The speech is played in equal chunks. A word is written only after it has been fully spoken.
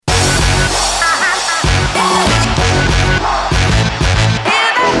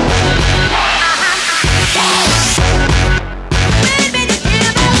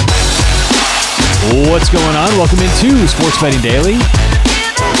What's going on? Welcome into Sports Betting Daily.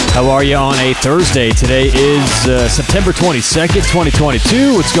 How are you on a Thursday? Today is September 22nd,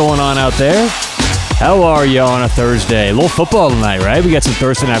 2022. What's going on out there? How are you on a Thursday? A little football tonight, right? We got some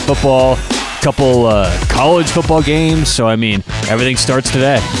Thursday night football, a couple college football games. So, I mean, everything starts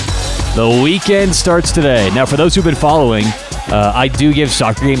today. The weekend starts today. Now, for those who've been following, I do give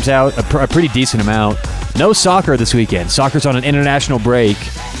soccer games out, a pretty decent amount. No soccer this weekend. Soccer's on an international break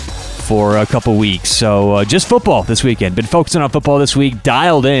for a couple weeks. So just football this weekend. Been focusing on football this week.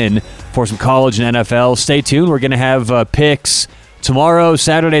 Dialed in for some college and NFL. Stay tuned. We're going to have picks tomorrow,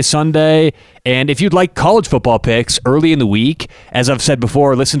 Saturday, Sunday. And if you'd like college football picks early in the week, as I've said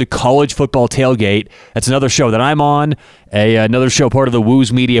before, listen to College Football Tailgate. That's another show that I'm on, another show part of the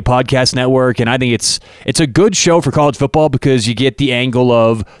Wooz Media Podcast Network. And I think it's a good show for college football because you get the angle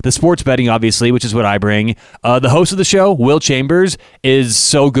of the sports betting, obviously, which is what I bring. The host of the show, Will Chambers, is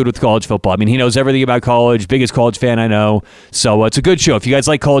so good with college football. I mean, he knows everything about college, biggest college fan I know. So it's a good show. If you guys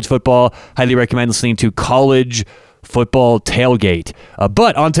like college football, highly recommend listening to College Football Tailgate.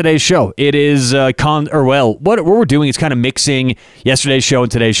 But on today's show, it is what we're doing is kind of mixing yesterday's show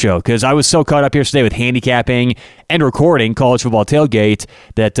and today's show because I was so caught up here today with handicapping and recording College Football Tailgate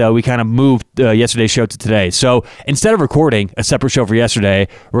that we kind of moved yesterday's show to today. So instead of recording a separate show for yesterday,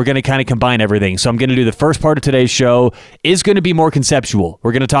 we're going to kind of combine everything. So I'm going to do the first part of today's show is going to be more conceptual.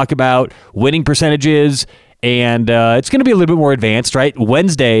 We're going to talk about winning percentages. And it's going to be a little bit more advanced, right?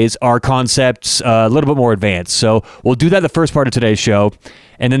 Wednesdays are concepts a little bit more advanced. So we'll do that the first part of today's show.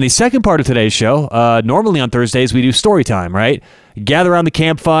 And then the second part of today's show, normally on Thursdays, we do story time, right? Gather around the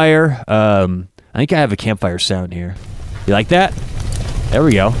campfire. I think I have a campfire sound here. You like that? There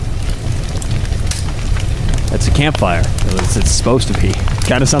we go. That's a campfire. It's supposed to be.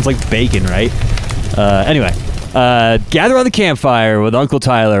 Kind of sounds like bacon, right? Anyway. Gather on the campfire with Uncle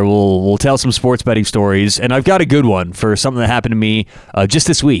Tyler. We'll tell some sports betting stories, and I've got a good one for something that happened to me just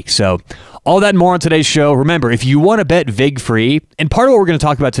this week. So all that and more on today's show. Remember, if you want to bet VIG free, and part of what we're going to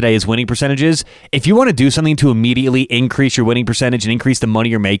talk about today is winning percentages. If you want to do something to immediately increase your winning percentage and increase the money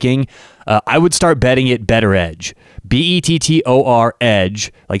you're making, I would start betting at Better Edge. BETTOR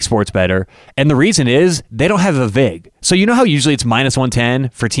Edge, like sports better. And the reason is they don't have a VIG. So you know how usually it's minus 110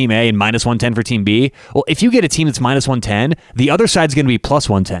 for team A and minus 110 for team B? Well, if you get a team that's minus 110, the other side's going to be plus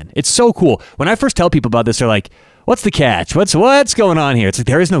 110. It's so cool. When I first tell people about this, they're like, what's the catch? What's going on here? It's like,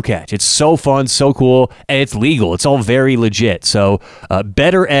 there is no catch. It's so fun, so cool, and it's legal. It's all very legit. So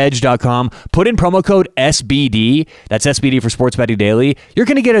betteredge.com. Put in promo code SBD. That's SBD for Sports Betting Daily. You're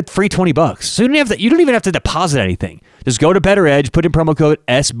going to get a free $20. So you don't even have to deposit anything. Just go to Better Edge, put in promo code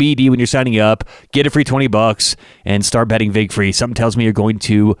SBD when you're signing up, get a free $20, and start betting VIG free. Something tells me you're going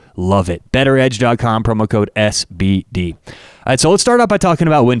to love it. betteredge.com, promo code SBD. All right, so let's start out by talking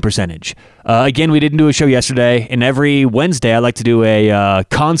about win percentage. Again, we didn't do a show yesterday, and every Wednesday I like to do a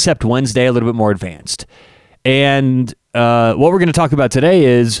Concept Wednesday, a little bit more advanced. And what we're going to talk about today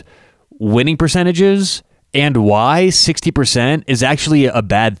is winning percentages and why 60% is actually a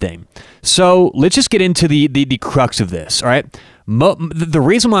bad thing. So let's just get into the crux of this, all right? The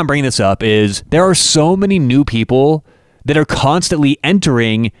reason why I'm bringing this up is there are so many new people that are constantly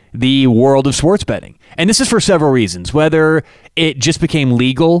entering the world of sports betting. And this is for several reasons, whether it just became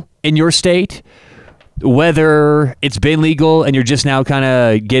legal in your state, whether it's been legal and you're just now kind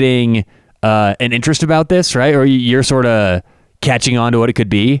of getting an interest about this, right? Or you're sort of catching on to what it could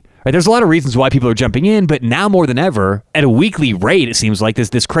be. Right? There's a lot of reasons why people are jumping in, but now more than ever, at a weekly rate, it seems like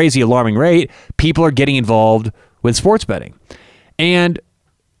this crazy alarming rate, people are getting involved with sports betting. And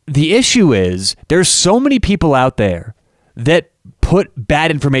the issue is there's so many people out there that put bad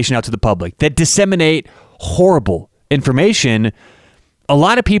information out to the public, that disseminate horrible information. A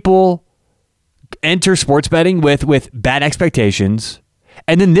lot of people enter sports betting with bad expectations,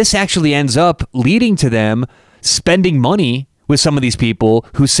 and then this actually ends up leading to them spending money with some of these people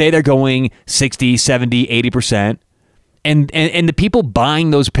who say they're going 60, 70, 80%. And the people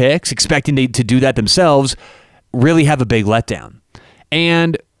buying those picks, expecting to do that themselves, really have a big letdown.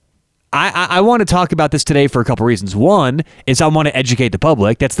 And I want to talk about this today for a couple reasons. One is I want to educate the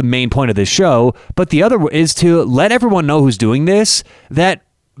public. That's the main point of this show. But the other is to let everyone know who's doing this that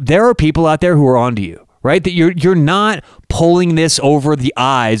there are people out there who are onto you, right? That you're not pulling this over the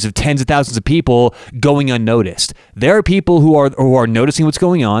eyes of tens of thousands of people going unnoticed. There are people who are noticing what's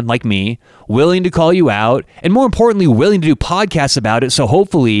going on, like me, willing to call you out, and more importantly, willing to do podcasts about it. So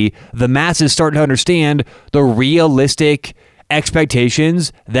hopefully the masses start to understand the realistic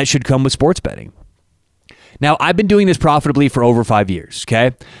expectations that should come with sports betting. Now, I've been doing this profitably for over 5 years,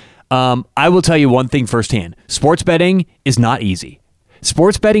 okay? I will tell you one thing firsthand. Sports betting is not easy.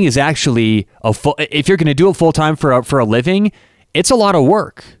 Sports betting is actually if you're going to do it full time for a living, it's a lot of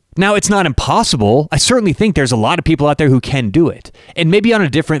work. Now, it's not impossible. I certainly think there's a lot of people out there who can do it. And maybe on a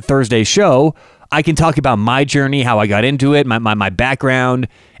different Thursday show, I can talk about my journey, how I got into it, my background,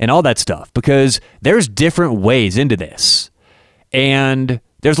 and all that stuff, because there's different ways into this. And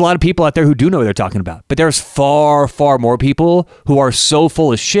there's a lot of people out there who do know what they're talking about. But there's far, far more people who are so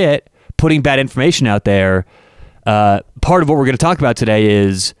full of shit putting bad information out there. Part of what we're going to talk about today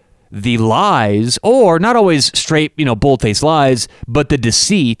is the lies, or not always straight, bold-faced lies, but the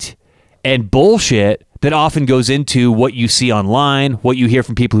deceit and bullshit that often goes into what you see online, what you hear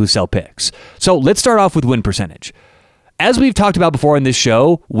from people who sell picks. So let's start off with win percentage. As we've talked about before in this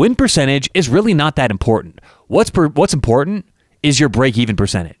show, win percentage is really not that important. What's important is your break-even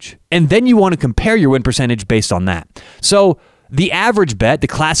percentage. And then you want to compare your win percentage based on that. So the average bet, the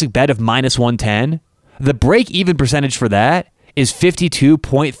classic bet of minus 110, the break-even percentage for that is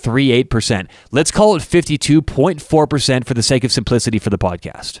 52.38%. Let's call it 52.4% for the sake of simplicity for the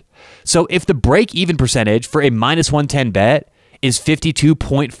podcast. So if the break-even percentage for a minus 110 bet is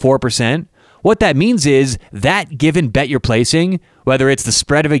 52.4%, what that means is that given bet you're placing, whether it's the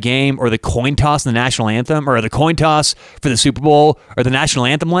spread of a game or the coin toss in the national anthem or the coin toss for the Super Bowl or the national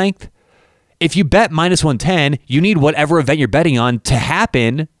anthem length, if you bet minus 110, you need whatever event you're betting on to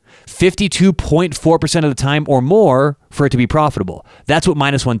happen 52.4% of the time or more for it to be profitable. That's what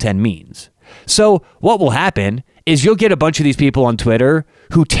minus 110 means. So what will happen is you'll get a bunch of these people on Twitter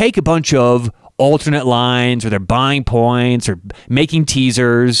who take a bunch of alternate lines, or they're buying points or making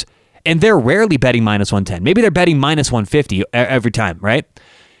teasers, and they're rarely betting minus 110. Maybe they're betting minus 150 every time, right?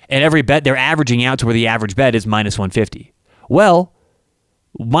 And every bet they're averaging out to where the average bet is minus 150. Well,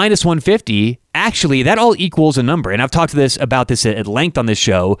 minus 150, actually, that all equals a number. And I've talked about this at length on this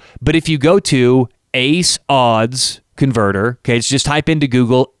show, but if you go to Ace Odds Converter, okay, it's just type into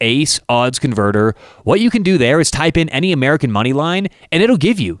Google Ace Odds Converter. What you can do there is type in any American money line, and it'll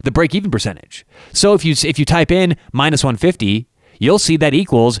give you the break-even percentage. So if you type in minus 150, you'll see that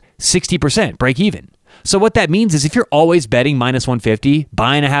equals 60% break-even. So what that means is if you're always betting minus 150,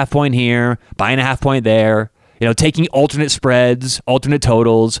 buying a half point here, buying a half point there, taking alternate spreads, alternate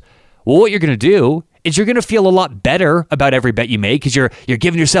totals, well, what you're going to do is you're going to feel a lot better about every bet you make because you're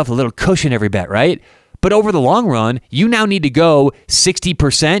giving yourself a little cushion every bet, right? But over the long run, you now need to go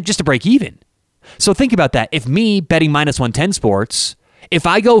 60% just to break even. So think about that. If me betting minus 110 sports, if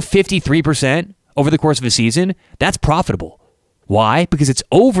I go 53% over the course of a season, that's profitable. Why? Because it's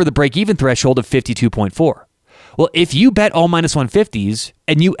over the break-even threshold of 52.4. Well, if you bet all minus 150s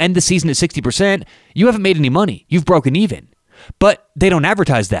and you end the season at 60%, you haven't made any money. You've broken even. But they don't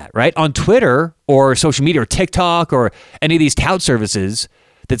advertise that, right? On Twitter or social media or TikTok or any of these tout services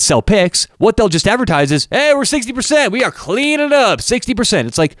that sell picks, what they'll just advertise is, hey, we're 60%. We are cleaning up 60%.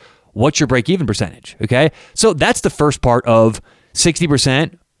 It's like, what's your break-even percentage? Okay? So that's the first part of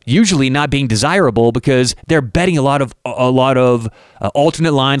 60%. Usually not being desirable because they're betting a lot of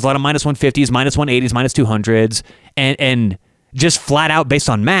alternate lines, a lot of minus 150s, minus 180s, minus 200s, and just flat out based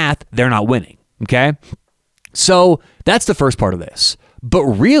on math, they're not winning, okay? So that's the first part of this. But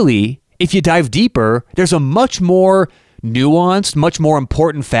really, if you dive deeper, there's a much more nuanced, much more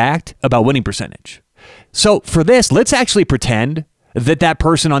important fact about winning percentage. So for this, let's actually pretend that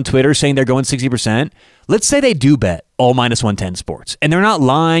person on Twitter saying they're going 60%, let's say they do bet all minus 110 sports, and they're not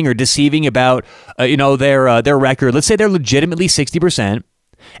lying or deceiving about their record. Let's say they're legitimately 60%,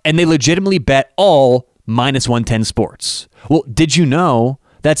 and they legitimately bet all minus 110 sports. Well, did you know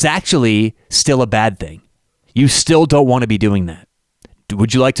that's actually still a bad thing? You still don't want to be doing that.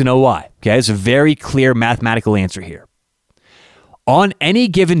 Would you like to know why? Okay, it's a very clear mathematical answer here. On any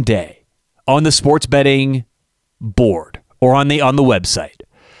given day, on the sports betting board, or on the website,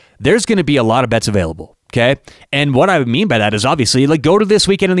 there's going to be a lot of bets available, okay? And what I mean by that is obviously, like, go to this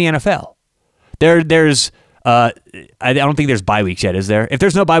weekend in the NFL. There's I don't think there's bye weeks yet, is there? If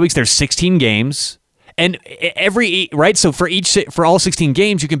there's no bye weeks, there's 16 games, and right? So for all 16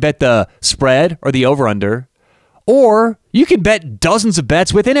 games, you can bet the spread or the over/under, or you can bet dozens of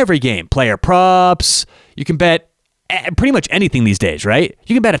bets within every game. Player props. You can bet pretty much anything these days, right?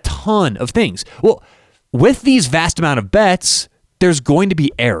 You can bet a ton of things. Well, with these vast amount of bets, there's going to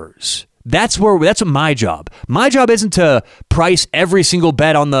be errors. That's what my job. My job isn't to price every single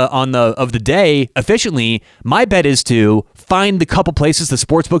bet of the day efficiently. My bet is to find the couple places the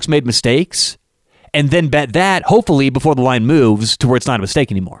sportsbooks made mistakes and then bet that, hopefully, before the line moves to where it's not a mistake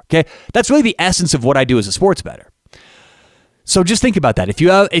anymore. Okay? That's really the essence of what I do as a sports bettor. So just think about that.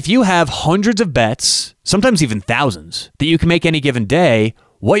 If you have hundreds of bets, sometimes even thousands, that you can make any given day,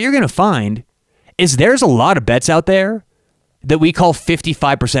 what you're going to find is there's a lot of bets out there that we call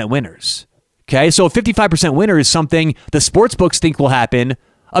 55% winners. Okay, so a 55% winner is something the sports books think will happen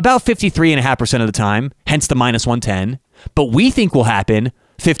about 53.5% of the time, hence the minus 110, but we think will happen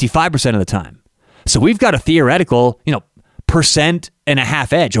 55% of the time. So we've got a theoretical,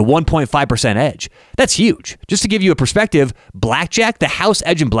 1.5% edge, a 1.5% edge. That's huge. Just to give you a perspective, blackjack, the house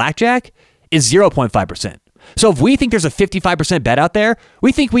edge in blackjack is 0.5%. So if we think there's a 55% bet out there,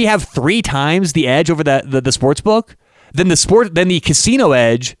 we think we have 3 times the edge over the sports book, then the casino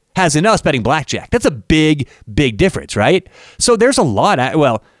edge has in us betting blackjack. That's a big, big difference, right? So there's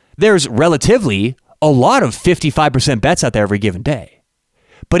there's relatively a lot of 55% bets out there every given day.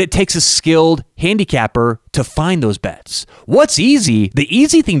 But it takes a skilled handicapper to find those bets. What's easy? The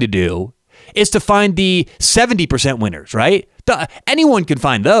easy thing to do is to find the 70% winners, right? Anyone can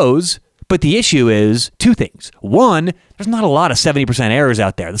find those, but the issue is 2 things. 1, there's not a lot of 70% errors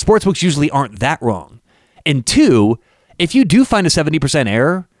out there. The sportsbooks usually aren't that wrong. And 2, if you do find a 70%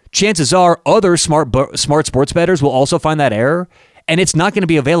 error, chances are other smart sports bettors will also find that error, and it's not going to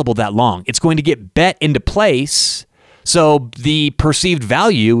be available that long. It's going to get bet into place, so the perceived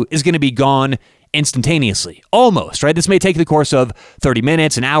value is going to be gone instantaneously. Almost, right? This may take the course of 30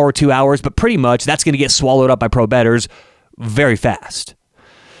 minutes, an hour, 2 hours, but pretty much that's going to get swallowed up by pro bettors very fast.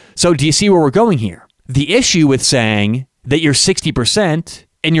 So do you see where we're going here? The issue with saying that you're 60%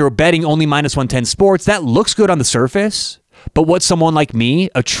 and you're betting only minus 110 sports, that looks good on the surface. But what someone like me,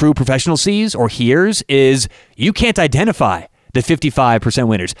 a true professional, sees or hears is you can't identify the 55%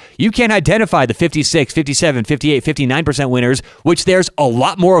 winners. You can't identify the 56, 57, 58, 59% winners, which there's a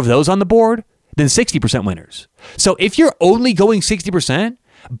lot more of those on the board than 60% winners. So if you're only going 60%,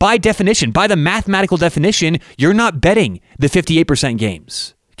 by definition, by the mathematical definition, you're not betting the 58%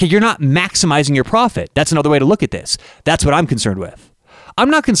 games. Okay, you're not maximizing your profit. That's another way to look at this. That's what I'm concerned with. I'm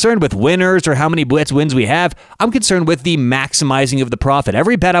not concerned with winners or how many wins we have. I'm concerned with the maximizing of the profit.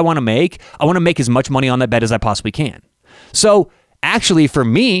 Every bet I want to make as much money on that bet as I possibly can. So actually, for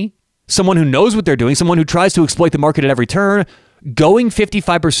me, someone who knows what they're doing, someone who tries to exploit the market at every turn, going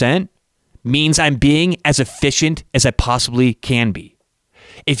 55% means I'm being as efficient as I possibly can be.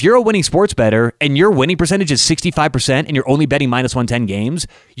 If you're a winning sports bettor and your winning percentage is 65% and you're only betting minus 110 games,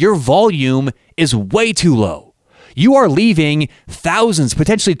 your volume is way too low. You are leaving thousands,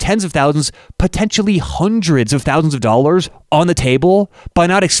 potentially tens of thousands, potentially hundreds of thousands of dollars on the table by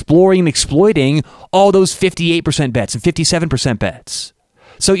not exploring and exploiting all those 58% bets and 57% bets.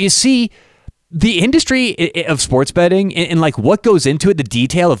 So you see, the industry of sports betting and like what goes into it, the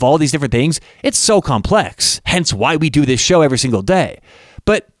detail of all these different things, it's so complex. Hence why we do this show every single day.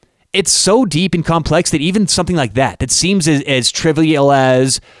 But it's so deep and complex that even something like that seems as trivial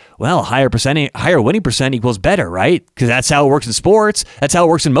as, well, higher winning percent equals better, right? Because that's how it works in sports. That's how it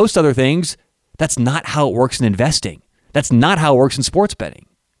works in most other things. That's not how it works in investing. That's not how it works in sports betting.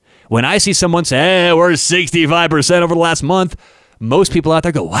 When I see someone say, hey, we're 65% over the last month, most people out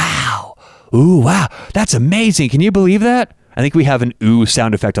there go, wow, ooh, wow, that's amazing. Can you believe that? I think we have an ooh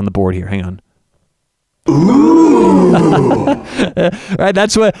sound effect on the board here. Hang on. Ooh. Right,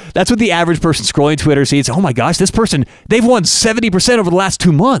 that's what the average person scrolling Twitter sees. Oh my gosh, this person, they've won 70% over the last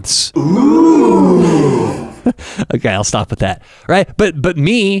 2 months. Ooh. Okay, I'll stop with that. Right, but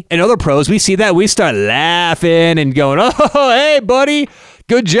me and other pros, we see that, we start laughing and going, oh, hey, buddy,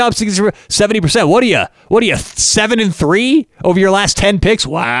 good job, 70%. What are you 7-3 over your last 10 picks?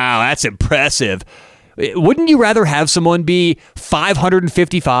 Wow, that's impressive. Wouldn't you rather have someone be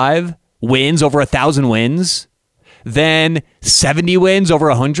 555 wins over 1,000 wins than 70 wins over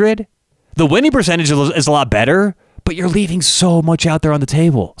 100? The winning percentage is a lot better, but you're leaving so much out there on the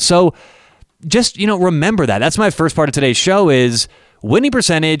table. So just, remember that. That's my first part of today's show is winning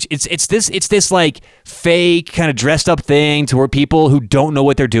percentage. It's this like fake kind of dressed up thing to where people who don't know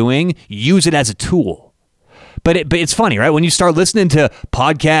what they're doing use it as a tool. But it's funny, right? When you start listening to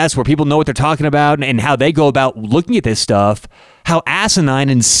podcasts where people know what they're talking about and how they go about looking at this stuff, how asinine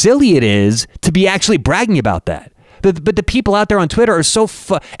and silly it is to be actually bragging about that. But the people out there on Twitter are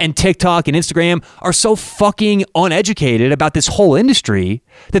and TikTok and Instagram are so fucking uneducated about this whole industry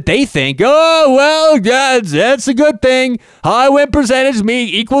that they think, oh, well, that's a good thing. High win percentage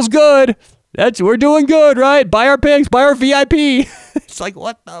equals good. We're doing good, right? Buy our picks, buy our VIP. It's like,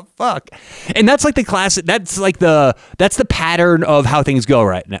 what the fuck? And that's like the classic. That's the pattern of how things go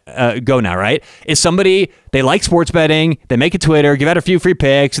now, right? Is somebody, they like sports betting, they make a Twitter, give out a few free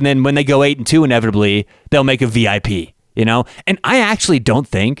picks, and then when they go 8-2, inevitably they'll make a VIP. And I actually don't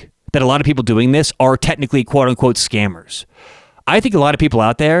think that a lot of people doing this are technically quote unquote scammers. I think a lot of people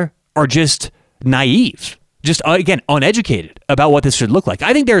out there are just naive. just, again, uneducated about what this should look like.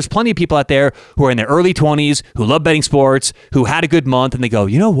 I think there's plenty of people out there who are in their early 20s, who love betting sports, who had a good month, and they go,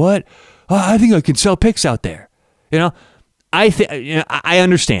 you know what? I think I can sell picks out there. I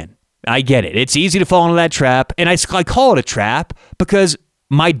understand. I get it. It's easy to fall into that trap, and I call it a trap because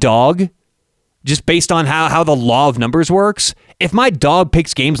my dog, just based on how the law of numbers works, if my dog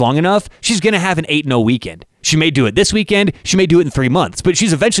picks games long enough, she's going to have an 8-0 weekend. She may do it this weekend. She may do it in 3 months, but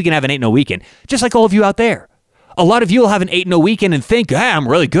she's eventually going to have an 8-0 weekend, just like all of you out there. A lot of you will have an 8-0 weekend and think, hey, I'm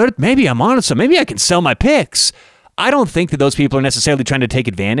really good. Maybe I'm on some. Maybe I can sell my picks. I don't think that those people are necessarily trying to take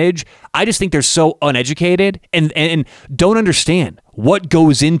advantage. I just think they're so uneducated and don't understand what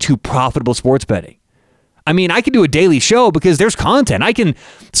goes into profitable sports betting. I mean, I can do a daily show because there's content.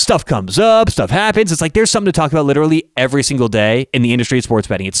 Stuff comes up, stuff happens. It's like there's something to talk about literally every single day in the industry of sports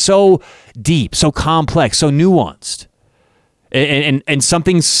betting. It's so deep, so complex, so nuanced. And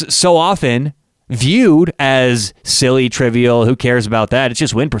something so often viewed as silly, trivial, who cares about that? It's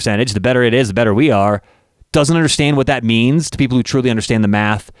just win percentage. The better it is, the better we are. Doesn't understand what that means to people who truly understand the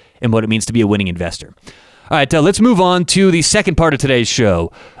math and what it means to be a winning investor. All right, let's move on to the second part of today's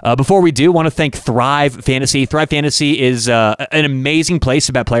show. Before we do, I want to thank Thrive Fantasy. Thrive Fantasy is an amazing place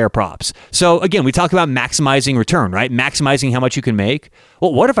to bet player props. So again, we talk about maximizing return, right? Maximizing how much you can make.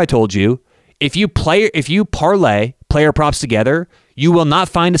 Well, what if I told you if you parlay player props together, you will not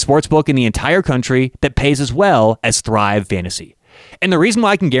find a sportsbook in the entire country that pays as well as Thrive Fantasy. And the reason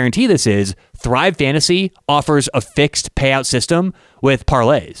why I can guarantee this is Thrive Fantasy offers a fixed payout system with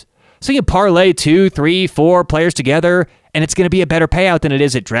parlays. So you can parlay 2, 3, 4 players together, and it's going to be a better payout than it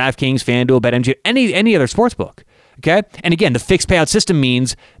is at DraftKings, FanDuel, BetMGM, any other sportsbook. Okay? And again, the fixed payout system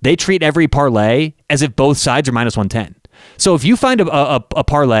means they treat every parlay as if both sides are minus 110. So if you find a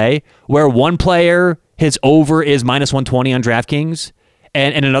parlay where one player, his over is minus 120 on DraftKings,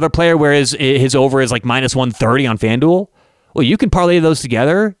 and another player where his over is like minus 130 on FanDuel, well, you can parlay those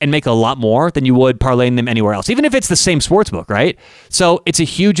together and make a lot more than you would parlaying them anywhere else, even if it's the same sportsbook, right? So it's a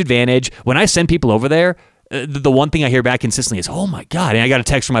huge advantage. When I send people over there, the one thing I hear back consistently is, oh my God. And I got a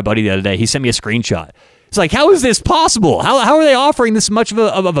text from my buddy the other day. He sent me a screenshot. It's like, how is this possible? How are they offering this much of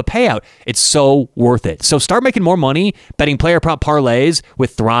a payout? It's so worth it. So start making more money betting player prop parlays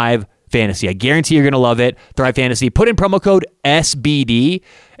with Thrive Fantasy. I guarantee you're going to love it. Thrive Fantasy. Put in promo code SBD,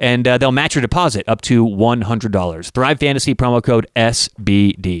 and they'll match your deposit up to $100. Thrive Fantasy, promo code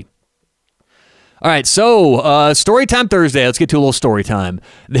SBD. All right, so Story Time Thursday. Let's get to a little story time.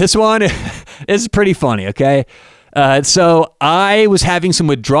 This one is pretty funny, okay? So I was having some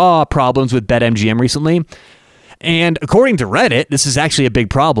withdrawal problems with BetMGM recently, and according to Reddit, this is actually a big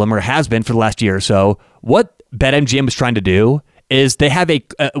problem, or has been for the last year or so. What BetMGM is trying to do is they have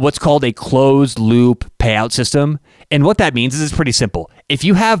what's called a closed loop payout system. And what that means is it's pretty simple. If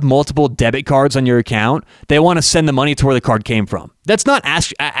you have multiple debit cards on your account, they want to send the money to where the card came from. That's not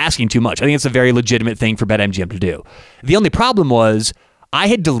asking too much. I think it's a very legitimate thing for BetMGM to do. The only problem was I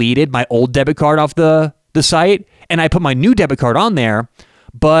had deleted my old debit card off the site, and I put my new debit card on there.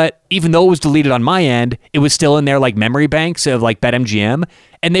 But even though it was deleted on my end, it was still in their like memory banks of like BetMGM,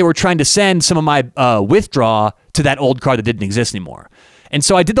 and they were trying to send some of my withdraw to that old card that didn't exist anymore. And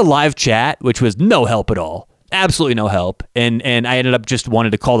so I did the live chat, which was no help at all, absolutely no help. And I ended up just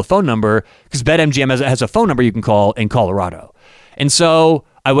wanting to call the phone number because BetMGM has a phone number you can call in Colorado. And so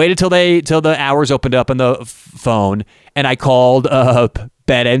I waited till the hours opened up on the phone, and I called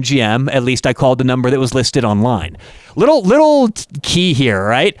BetMGM. At least I called the number that was listed online. Little key here,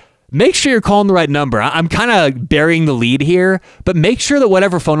 right? Make sure you're calling the right number. I'm kind of burying the lead here, but make sure that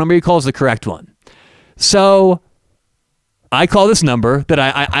whatever phone number you call is the correct one. So I call this number that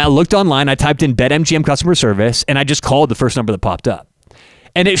I looked online. I typed in BetMGM customer service, and I just called the first number that popped up.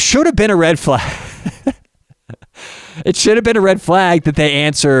 And it should have been a red flag. It should have been a red flag that they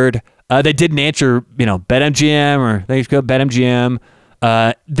answered. They didn't answer, BetMGM or thanks for BetMGM.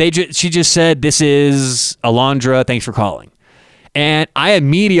 She just said, "This is Alondra. Thanks for calling." And I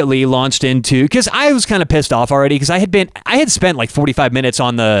immediately launched into, because I was kind of pissed off already because I had spent like 45 minutes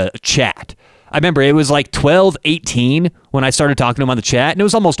on the chat. I remember it was like 12:18 when I started talking to him on the chat, and it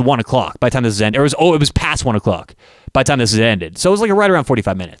was almost 1 o'clock by the time this is ended. It was past 1 o'clock by the time this is ended. So it was like right around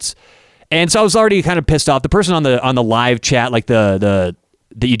 45 minutes. And so I was already kind of pissed off. The person on the live chat, like the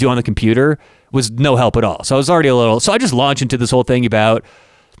that you do on the computer, was no help at all. So I was already so I just launched into this whole thing about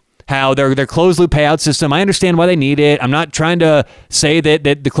how their closed loop payout system, I understand why they need it. I'm not trying to say that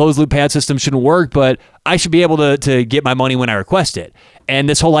the closed loop payout system shouldn't work, but I should be able to get my money when I request it. And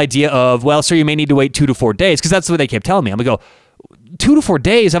this whole idea of, well, sir, you may need to wait 2 to 4 days, because that's what they kept telling me. I'm going to go, 2 to 4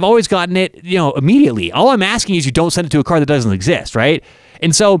 days? I've always gotten it, immediately. All I'm asking is you don't send it to a card that doesn't exist, right?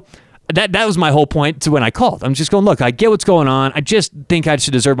 And so That was my whole point to when I called. I'm just going, look, I get what's going on. I just think I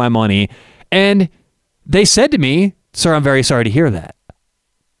should deserve my money. And they said to me, sir, I'm very sorry to hear that.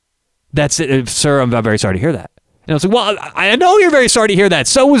 That's it, sir, I'm very sorry to hear that. And I was like, well, I know you're very sorry to hear that.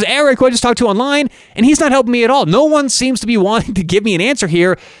 So was Eric, who I just talked to online, and he's not helping me at all. No one seems to be wanting to give me an answer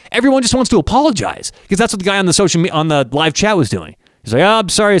here. Everyone just wants to apologize because that's what the guy on the live chat was doing. He's like, oh, I'm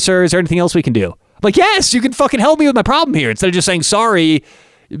sorry, sir. Is there anything else we can do? I'm like, yes, you can fucking help me with my problem here. Instead of just saying sorry,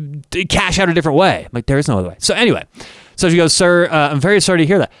 cash out a different way. I'm like, there is no other way. So anyway, so she goes, sir, I'm very sorry to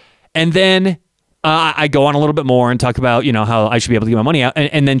hear that. And then I go on a little bit more and talk about, how I should be able to get my money out.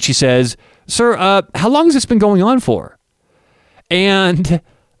 And then she says, sir, how long has this been going on for? And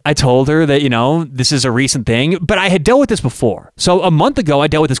I told her that, this is a recent thing, but I had dealt with this before. So a month ago, I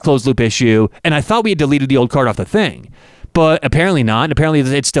dealt with this closed loop issue, and I thought we had deleted the old card off the thing. But apparently not. And apparently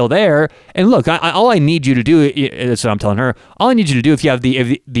it's still there. And look, all I need you to do, that's what I'm telling her, all I need you to do if you have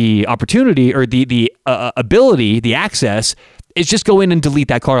the opportunity or the ability, the access, is just go in and delete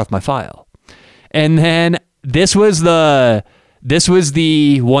that card off my file. And then this was the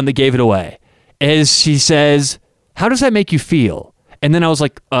one that gave it away. As she says, how does that make you feel? And then I was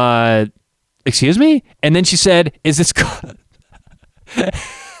like, excuse me? And then she said, is this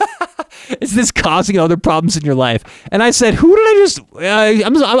causing other problems in your life? And I said, who did I just,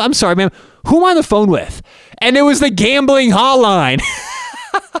 I'm sorry, ma'am, who am I on the phone with? And it was the gambling hotline.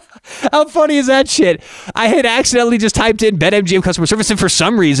 How funny is that shit? I had accidentally just typed in BetMGM customer service, and for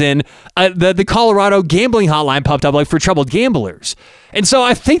some reason, the Colorado gambling hotline popped up, like for troubled gamblers. And so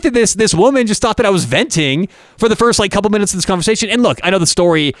I think that this woman just thought that I was venting for the first couple minutes of this conversation. And look, I know the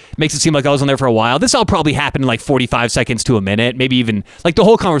story makes it seem like I was on there for a while. This all probably happened in 45 seconds to a minute, maybe even the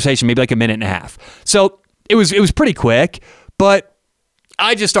whole conversation, maybe a minute and a half. So it was pretty quick, but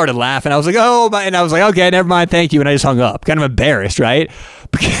I just started laughing. I was like, oh, and I was like, okay, never mind, thank you. And I just hung up, kind of embarrassed, right?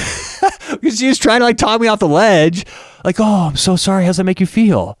 Because she was trying to talk me off the ledge. Oh, I'm so sorry. How's that make you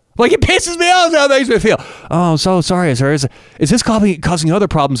feel? It pisses me off how it makes me feel. Oh, I'm so sorry, sir. Is this causing other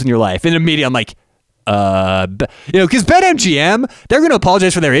problems in your life? And immediately I'm like, because BetMGM, they're going to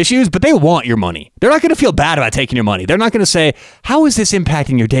apologize for their issues, but they want your money. They're not going to feel bad about taking your money. They're not going to say, how is this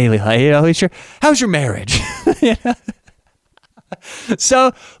impacting your daily life? How's your marriage?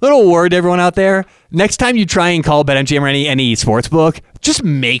 So, little word to everyone out there. Next time you try and call BetMGM or any sports book, just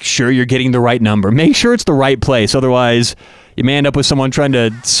make sure you're getting the right number. Make sure it's the right place. Otherwise, you may end up with someone trying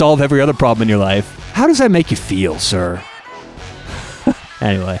to solve every other problem in your life. How does that make you feel, sir?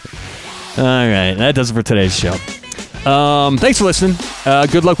 Anyway. All right. That does it for today's show. Thanks for listening.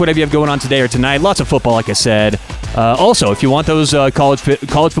 Good luck whatever you have going on today or tonight. Lots of football, like I said. Also, if you want those college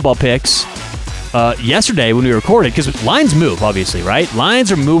football picks, yesterday when we recorded, because lines move, obviously, right?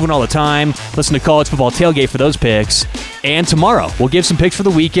 Lines are moving all the time. Listen to College Football Tailgate for those picks. And tomorrow, we'll give some picks for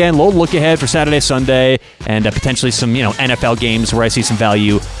the weekend, a little look ahead for Saturday, Sunday, and potentially some, NFL games where I see some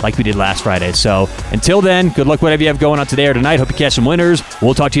value like we did last Friday. So until then, good luck whatever you have going on today or tonight. Hope you catch some winners.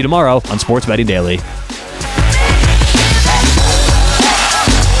 We'll talk to you tomorrow on Sports Betting Daily.